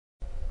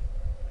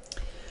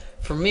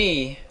for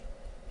me,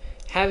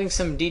 having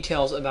some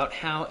details about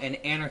how an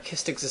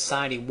anarchistic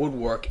society would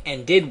work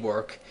and did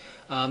work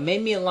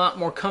made me a lot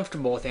more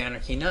comfortable with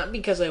anarchy, not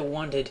because I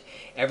wanted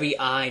every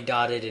I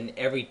dotted and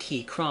every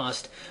T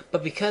crossed,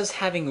 but because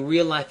having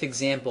real-life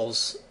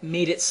examples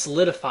made it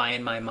solidify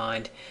in my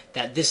mind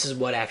that this is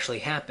what actually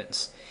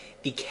happens.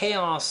 The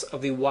chaos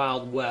of the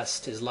Wild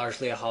West is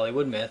largely a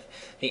Hollywood myth.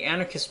 The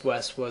anarchist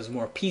West was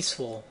more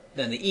peaceful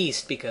than the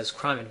East because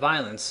crime and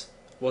violence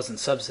wasn't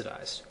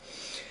subsidized.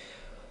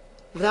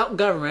 Without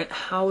government,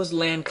 how was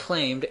land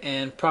claimed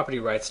and property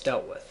rights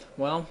dealt with?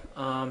 Well,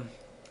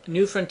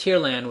 New Frontier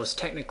land was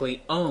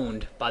technically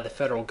owned by the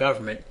federal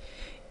government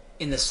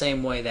in the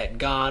same way that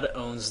God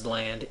owns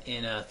land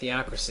in a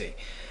theocracy.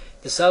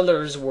 The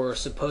settlers were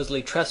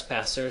supposedly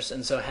trespassers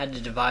and so had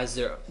to devise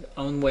their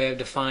own way of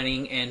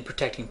defining and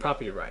protecting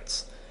property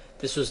rights.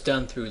 This was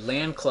done through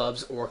land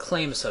clubs or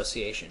claim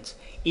associations.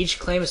 Each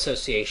claim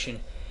association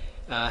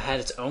had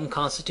its own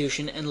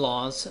constitution and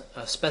laws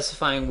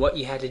specifying what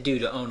you had to do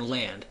to own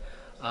land.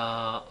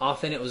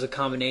 Often it was a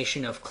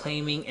combination of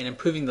claiming and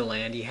improving the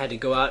land. You had to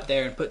go out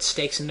there and put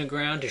stakes in the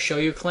ground to show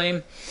your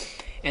claim,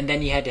 and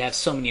then you had to have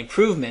so many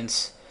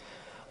improvements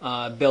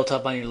built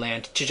up on your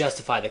land to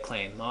justify the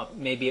claim.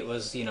 Maybe it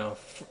was,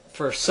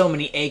 for so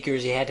many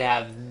acres you had to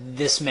have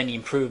this many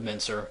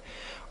improvements or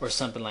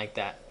something like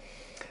that.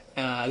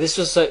 This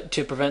was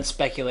to prevent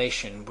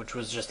speculation, which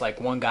was just like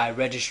one guy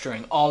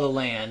registering all the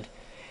land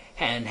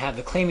and have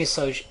the claim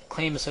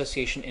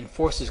association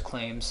enforce his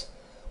claims,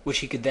 which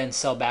he could then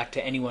sell back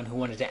to anyone who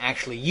wanted to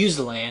actually use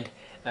the land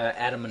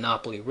at a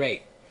monopoly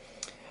rate.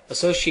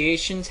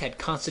 Associations had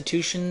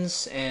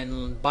constitutions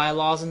and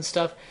bylaws and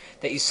stuff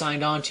that you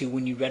signed on to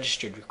when you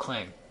registered your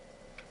claim.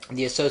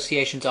 The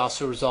associations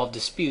also resolved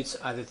disputes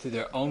either through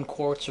their own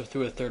courts or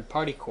through a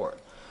third-party court.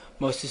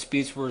 Most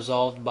disputes were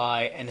resolved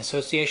by an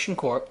association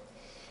court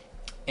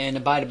and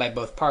abided by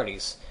both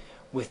parties,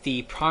 with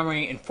the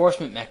primary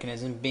enforcement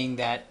mechanism being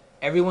that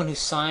everyone who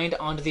signed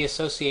onto the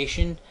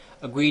association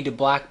agreed to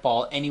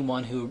blackball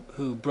anyone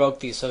who broke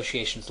the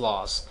association's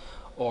laws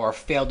or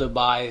failed to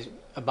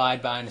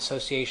abide by an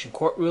association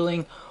court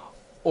ruling,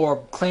 or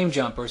claim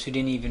jumpers who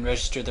didn't even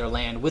register their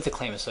land with the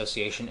claim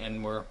association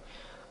and were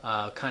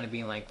kind of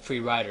being like free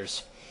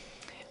riders.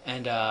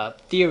 And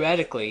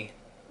theoretically,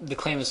 the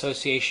claim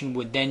association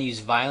would then use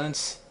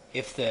violence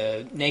if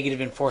the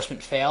negative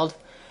enforcement failed,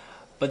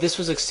 but this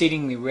was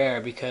exceedingly rare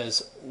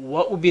because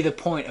what would be the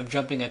point of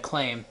jumping a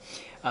claim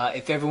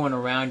if everyone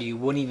around you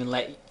wouldn't even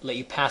let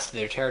you pass to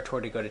their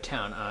territory to go to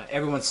town?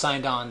 Everyone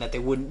signed on that they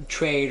wouldn't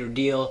trade or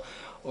deal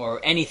or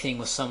anything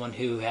with someone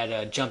who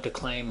had jumped a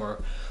claim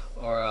or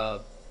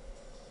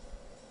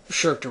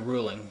shirked a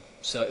ruling.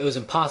 So it was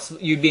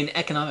impossible. You'd be an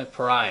economic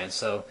pariah.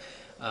 So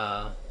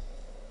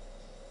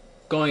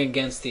going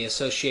against the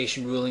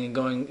association ruling and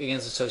going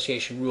against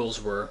association rules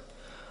was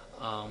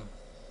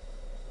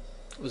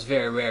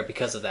very rare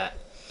because of that.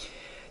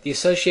 The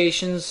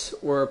associations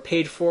were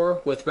paid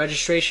for with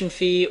registration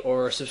fee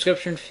or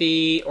subscription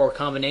fee or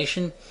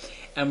combination,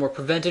 and were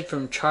prevented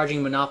from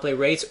charging monopoly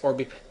rates or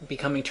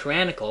becoming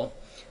tyrannical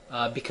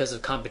because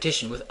of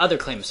competition with other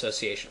claim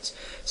associations.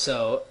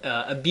 So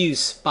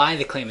abuse by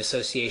the claim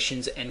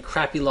associations and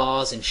crappy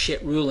laws and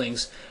shit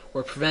rulings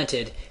were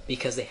prevented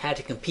because they had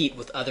to compete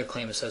with other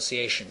claim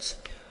associations.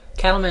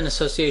 Cattlemen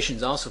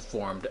associations also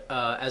formed.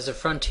 As the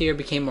frontier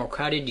became more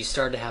crowded, you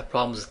started to have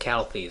problems with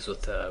cattle thieves,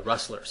 with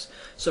rustlers.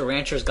 So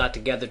ranchers got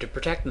together to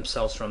protect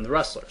themselves from the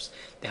rustlers.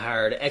 They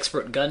hired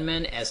expert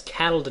gunmen as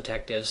cattle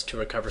detectives to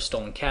recover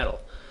stolen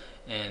cattle.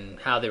 And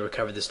how they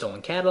recovered the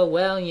stolen cattle?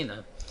 Well,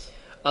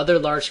 Other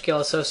large-scale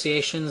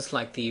associations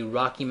like the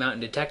Rocky Mountain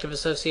Detective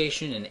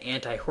Association and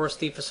Anti-Horse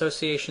Thief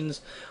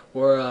Associations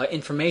were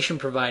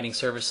information-providing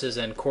services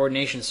and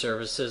coordination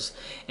services,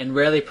 and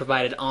rarely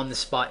provided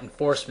on-the-spot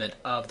enforcement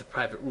of the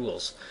private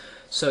rules.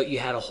 So you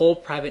had a whole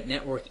private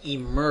network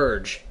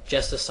emerge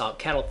just to stop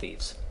cattle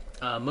thieves.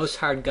 Most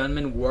hired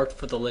gunmen worked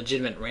for the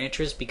legitimate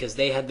ranchers because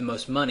they had the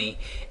most money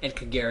and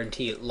could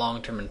guarantee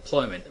long-term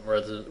employment,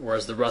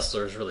 whereas the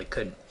rustlers really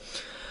couldn't.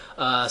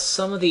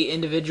 Some of the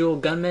individual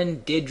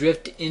gunmen did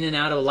drift in and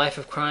out of a life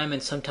of crime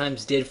and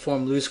sometimes did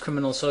form loose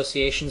criminal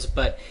associations,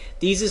 but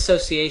these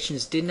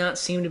associations did not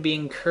seem to be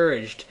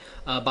encouraged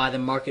by the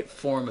market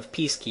form of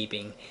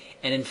peacekeeping,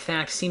 and in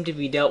fact seemed to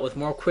be dealt with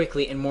more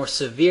quickly and more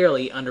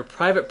severely under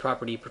private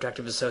property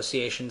protective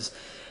associations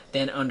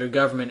than under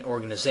government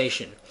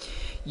organization.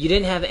 You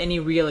didn't have any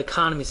real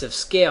economies of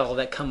scale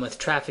that come with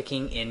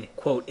trafficking in,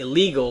 quote,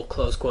 illegal,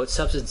 close quote,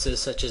 substances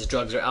such as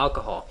drugs or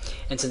alcohol.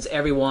 And since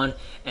everyone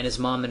and his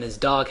mom and his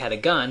dog had a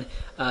gun,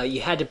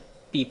 you had to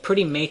be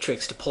pretty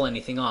matrix to pull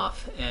anything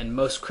off, and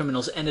most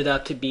criminals ended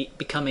up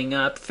becoming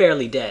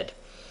fairly dead.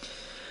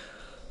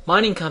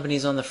 Mining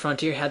companies on the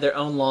frontier had their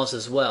own laws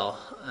as well,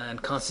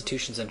 and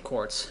constitutions and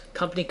courts.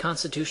 Company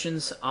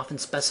constitutions often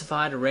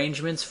specified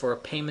arrangements for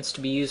payments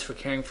to be used for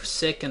caring for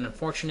sick and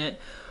unfortunate,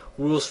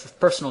 rules for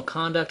personal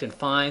conduct, and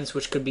fines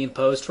which could be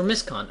imposed for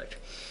misconduct.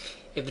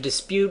 If a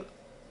dispute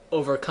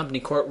over a company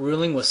court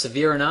ruling was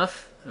severe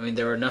enough, I mean,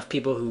 there were enough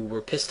people who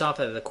were pissed off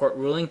at the court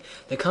ruling.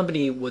 The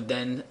company would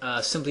then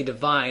simply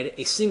divide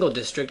a single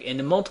district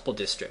into multiple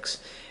districts,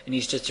 and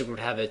each district would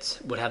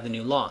have the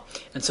new law.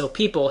 And so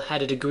people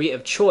had a degree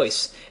of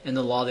choice in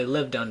the law they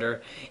lived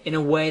under in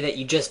a way that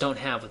you just don't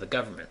have with the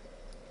government.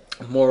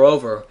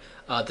 Moreover,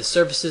 the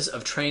services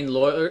of trained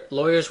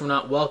lawyers were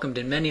not welcomed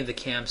in many of the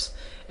camps,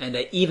 and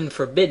even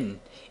forbidden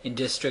in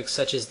districts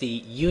such as the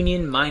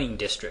Union Mining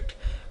District.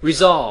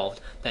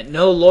 Resolved that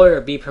no lawyer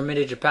be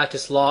permitted to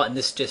practice law in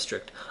this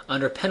district,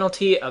 under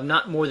penalty of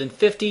not more than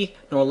 50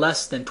 nor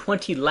less than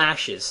 20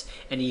 lashes,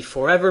 and he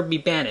forever be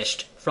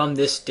banished from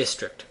this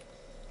district.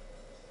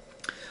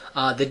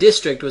 The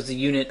district was the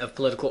unit of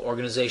political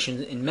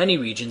organization in many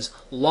regions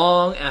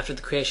long after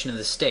the creation of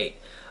the state,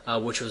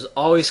 which was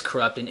always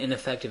corrupt and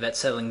ineffective at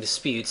settling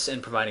disputes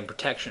and providing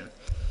protection.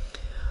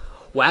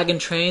 Wagon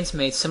trains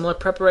made similar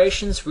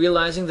preparations,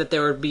 realizing that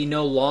there would be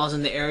no laws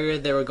in the area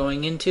they were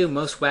going into.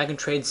 Most wagon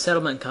trade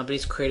settlement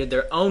companies created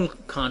their own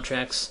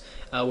contracts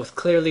with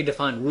clearly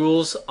defined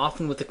rules,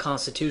 often with the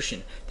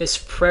Constitution. This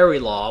prairie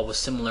law was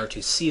similar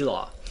to sea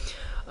law.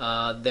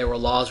 There were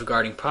laws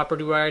regarding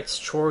property rights,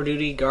 chore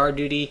duty, guard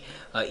duty,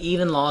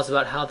 even laws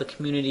about how the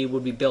community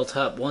would be built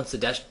up once the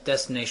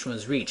destination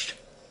was reached.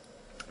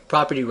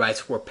 Property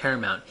rights were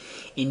paramount.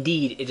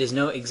 Indeed, it is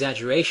no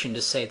exaggeration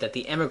to say that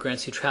the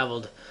immigrants who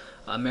traveled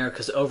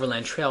America's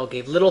overland trail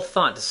gave little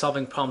thought to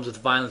solving problems with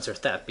violence or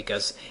theft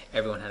because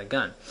everyone had a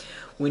gun.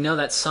 We know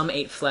that some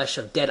ate flesh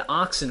of dead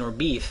oxen or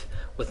beef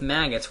with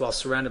maggots while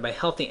surrounded by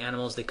healthy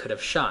animals they could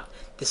have shot.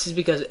 This is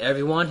because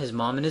everyone, his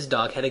mom and his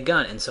dog, had a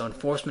gun, and so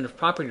enforcement of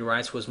property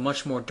rights was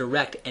much more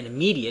direct and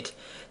immediate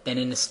than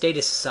in a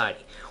statist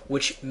society,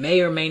 which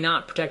may or may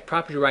not protect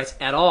property rights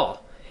at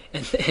all,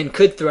 and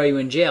could throw you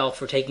in jail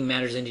for taking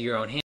matters into your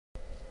own hands.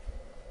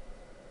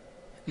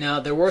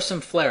 Now, there were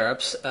some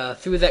flare-ups.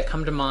 Three that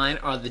come to mind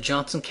are the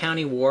Johnson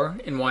County War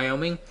in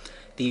Wyoming,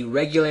 the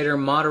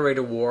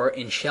Regulator-Moderator War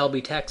in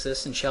Shelby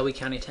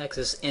County,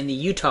 Texas, and the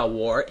Utah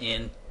War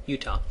in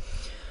Utah.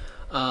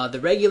 The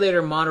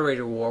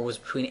Regulator-Moderator War was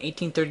between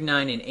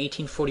 1839 and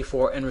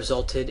 1844 and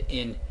resulted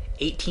in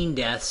 18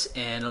 deaths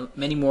and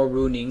many more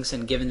woundings,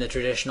 and given the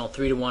traditional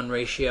 3-to-1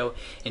 ratio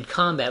in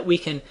combat, we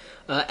can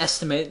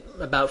estimate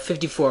about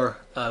 54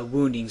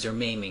 woundings or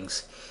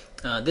maimings.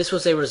 This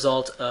was a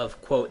result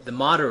of, quote, the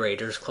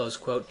moderators, close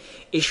quote,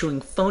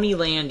 issuing phony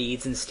land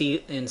deeds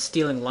and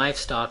stealing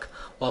livestock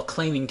while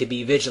claiming to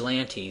be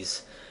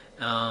vigilantes.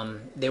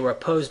 They were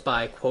opposed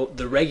by, quote,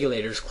 the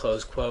regulators,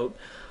 close quote,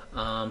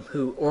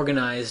 who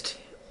organized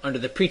under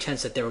the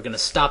pretense that they were going to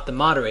stop the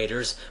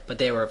moderators, but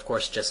they were, of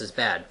course, just as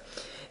bad.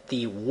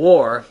 The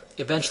war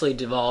eventually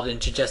devolved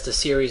into just a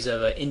series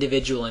of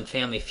individual and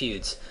family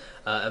feuds.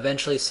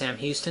 Eventually, Sam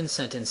Houston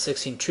sent in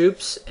 16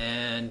 troops,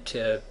 and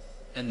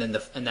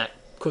that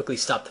quickly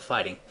stopped the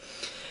fighting.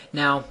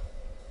 Now,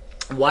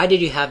 why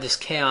did you have this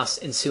chaos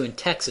ensue in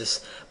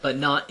Texas, but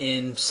not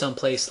in some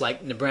place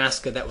like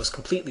Nebraska that was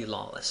completely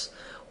lawless?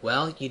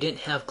 Well, you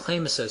didn't have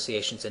claim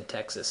associations in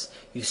Texas.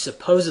 You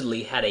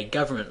supposedly had a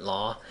government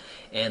law,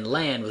 and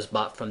land was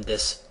bought from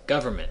this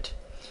government.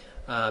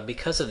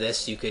 Because of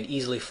this, you could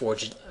easily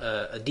forge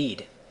a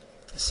deed.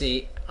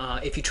 See,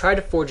 if you try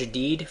to forge a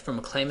deed from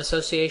a claim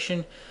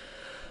association,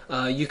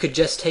 you could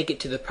just take it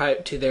to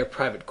their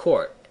private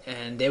court,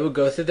 and they would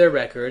go through their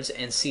records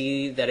and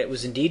see that it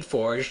was indeed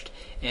forged,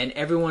 and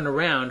everyone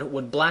around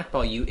would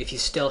blackball you if you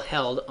still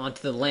held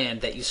onto the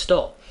land that you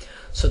stole.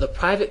 So the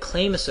private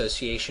claim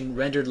association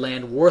rendered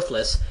land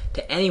worthless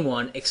to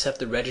anyone except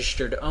the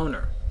registered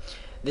owner.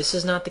 This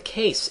is not the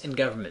case in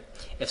government.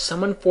 If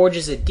someone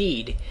forges a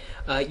deed,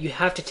 you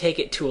have to take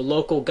it to a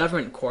local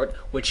government court,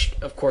 which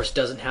of course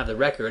doesn't have the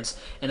records,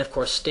 and of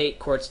course state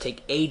courts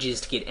take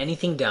ages to get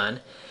anything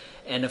done,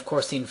 and of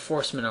course the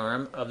enforcement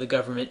arm of the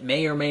government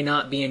may or may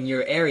not be in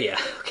your area,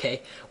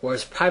 okay?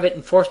 Whereas private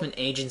enforcement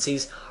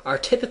agencies are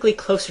typically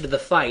closer to the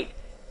fight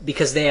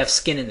because they have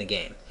skin in the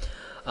game.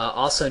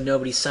 Also,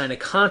 nobody signed a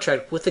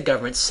contract with the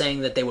government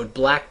saying that they would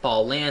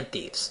blackball land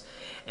thieves.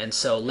 And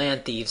so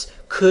land thieves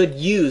could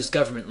use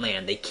government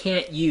land. They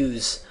can't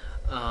use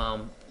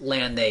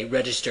land they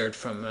registered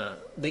from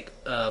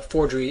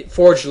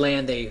forged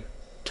land they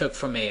took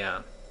from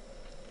a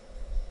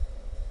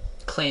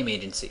claim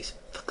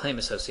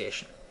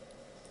association.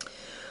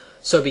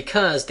 So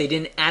because they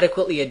didn't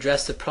adequately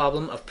address the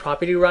problem of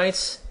property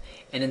rights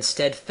and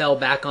instead fell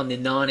back on the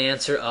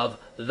non-answer of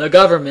the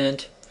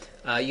government,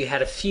 you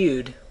had a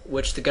feud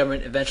which the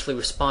government eventually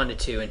responded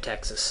to in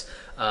Texas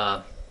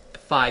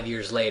 5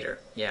 years later.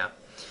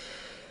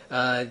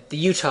 The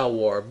Utah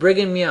War.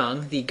 Brigham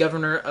Young, the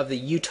governor of the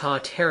Utah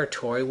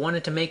Territory,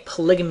 wanted to make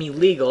polygamy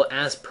legal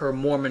as per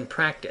Mormon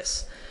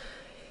practice.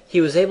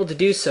 He was able to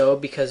do so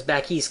because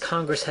back east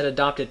Congress had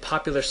adopted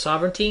popular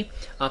sovereignty.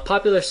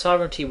 Popular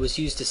sovereignty was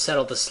used to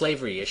settle the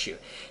slavery issue.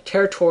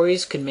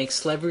 Territories could make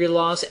slavery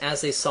laws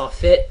as they saw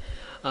fit,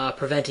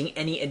 preventing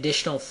any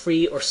additional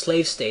free or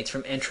slave states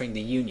from entering the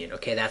Union.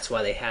 Okay, that's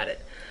why they had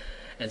it.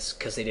 And it's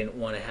because they didn't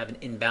want to have an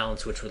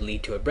imbalance which would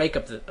lead to a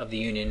breakup of the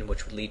Union,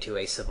 which would lead to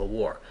a civil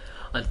war.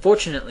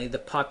 Unfortunately, the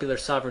popular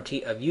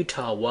sovereignty of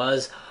Utah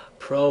was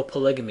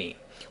pro-polygamy,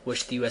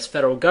 which the U.S.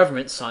 federal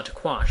government sought to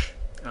quash.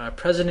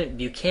 President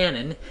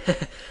Buchanan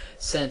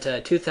sent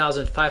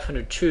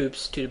 2,500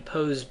 troops to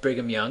depose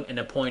Brigham Young and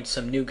appoint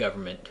some new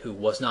government who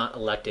was not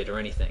elected or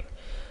anything.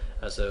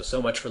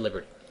 So much for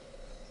liberty.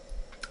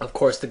 Of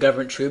course, the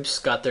government troops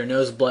got their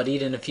nose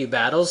bloodied in a few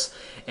battles,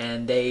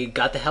 and they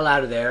got the hell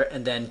out of there,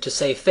 and then to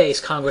save face,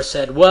 Congress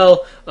said,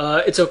 well,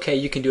 it's okay,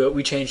 you can do it,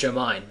 we changed our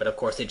mind. But of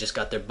course, they just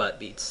got their butt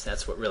beats.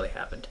 That's what really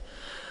happened.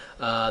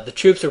 The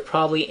troops were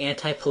probably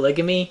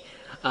anti-polygamy,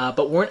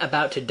 but weren't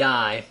about to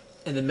die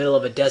in the middle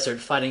of a desert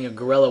fighting a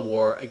guerrilla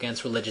war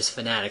against religious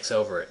fanatics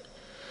over it.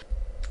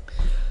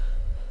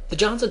 The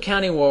Johnson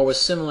County War was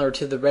similar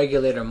to the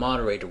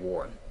Regulator-Moderator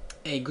War.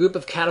 A group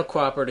of cattle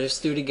cooperatives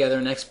threw together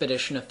an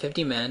expedition of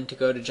 50 men to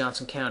go to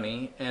Johnson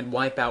County and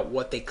wipe out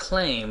what they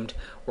claimed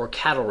were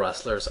cattle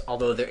rustlers,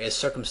 although there is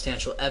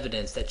circumstantial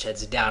evidence that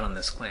sheds doubt on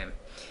this claim.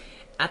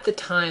 At the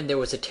time, there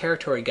was a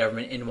territory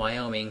government in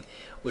Wyoming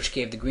which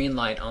gave the green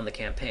light on the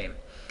campaign.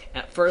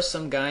 At first,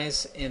 some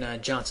guys in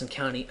Johnson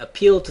County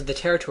appealed to the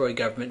territory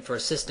government for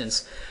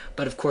assistance,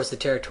 but of course the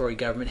territory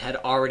government had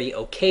already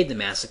okayed the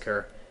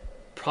massacre,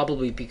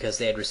 probably because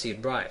they had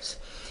received bribes.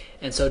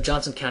 And so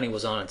Johnson County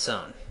was on its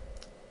own.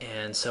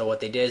 And so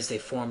what they did is they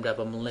formed up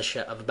a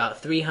militia of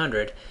about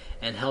 300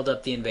 and held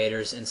up the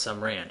invaders in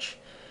some ranch.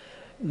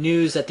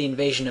 News that the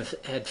invasion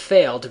had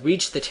failed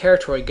reached the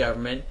territory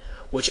government,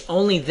 which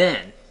only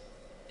then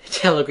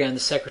telegrammed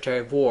the Secretary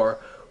of War,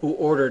 who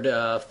ordered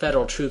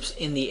federal troops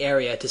in the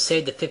area to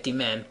save the 50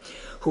 men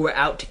who were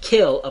out to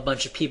kill a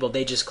bunch of people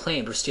they just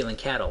claimed were stealing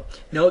cattle.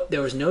 No,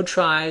 there was no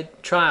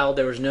trial,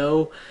 there was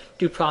no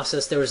due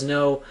process, there was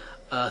no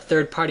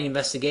third-party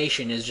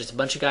investigation. It was just a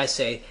bunch of guys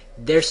say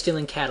they're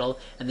stealing cattle,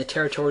 and the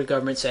territory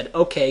government said,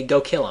 okay, go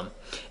kill them.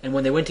 And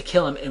when they went to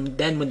kill them, and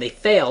then when they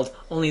failed,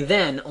 only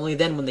then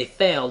when they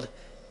failed,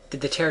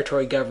 did the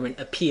territory government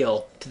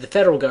appeal to the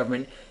federal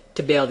government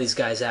to bail these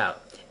guys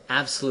out.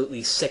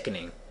 Absolutely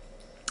sickening.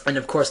 And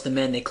of course, the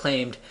men they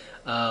claimed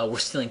were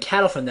stealing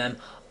cattle from them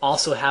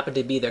also happened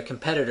to be their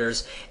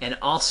competitors, and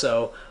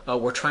also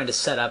were trying to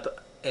set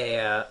up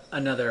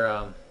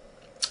another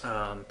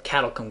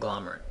cattle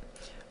conglomerate.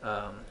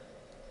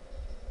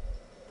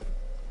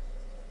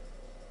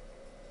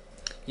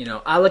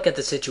 I look at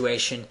the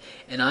situation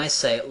and I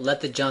say,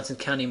 let the Johnson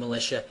County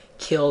militia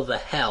kill the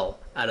hell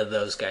out of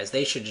those guys.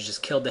 They should have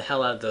just killed the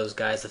hell out of those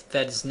guys. The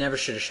feds never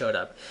should have showed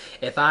up.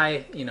 If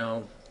I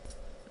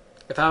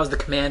was the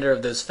commander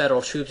of those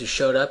federal troops who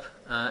showed up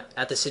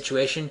at the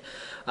situation,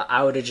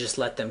 I would have just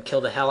let them kill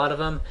the hell out of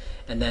them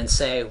and then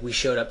say, we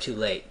showed up too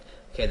late.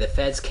 Okay, the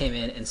feds came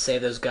in and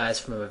saved those guys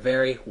from a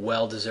very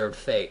well-deserved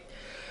fate.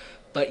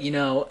 But,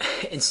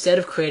 instead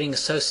of creating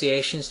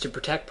associations to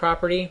protect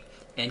property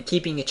and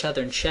keeping each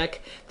other in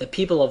check, the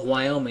people of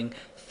Wyoming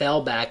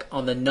fell back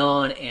on the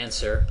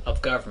non-answer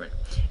of government.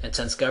 And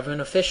since government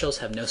officials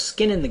have no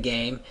skin in the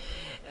game,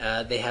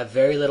 they have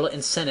very little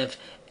incentive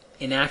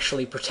in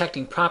actually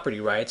protecting property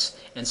rights,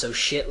 and so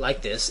shit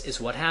like this is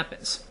what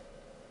happens.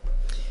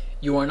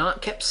 You are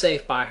not kept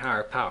safe by a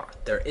higher power.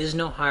 There is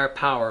no higher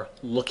power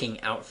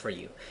looking out for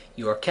you.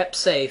 You are kept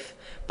safe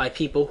by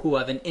people who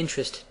have an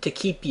interest to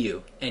keep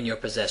you and your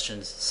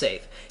possessions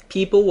safe.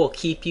 People will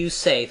keep you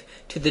safe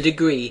to the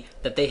degree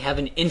that they have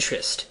an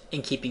interest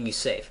in keeping you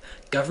safe.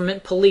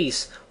 Government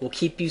police will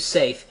keep you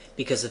safe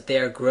because if they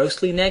are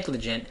grossly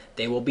negligent,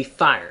 they will be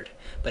fired.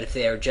 But if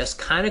they are just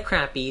kind of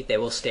crappy, they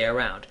will stay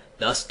around.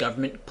 Thus,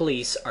 government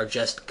police are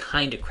just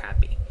kind of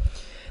crappy.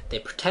 They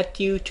protect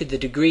you to the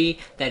degree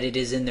that it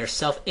is in their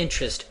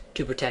self-interest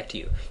to protect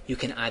you. You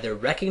can either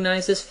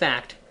recognize this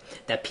fact,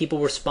 that people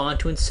respond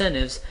to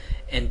incentives,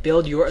 and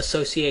build your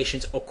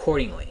associations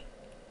accordingly.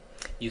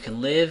 You can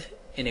live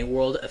in a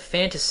world of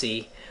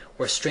fantasy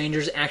where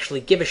strangers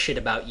actually give a shit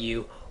about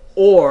you,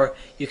 or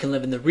you can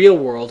live in the real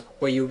world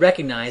where you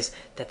recognize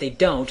that they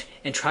don't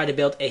and try to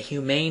build a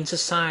humane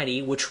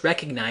society which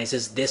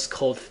recognizes this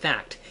cold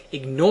fact.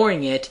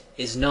 Ignoring it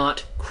is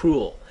not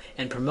cruel,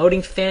 and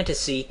promoting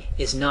fantasy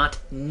is not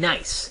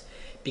nice,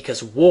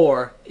 because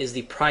war is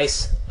the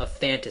price of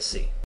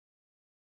fantasy.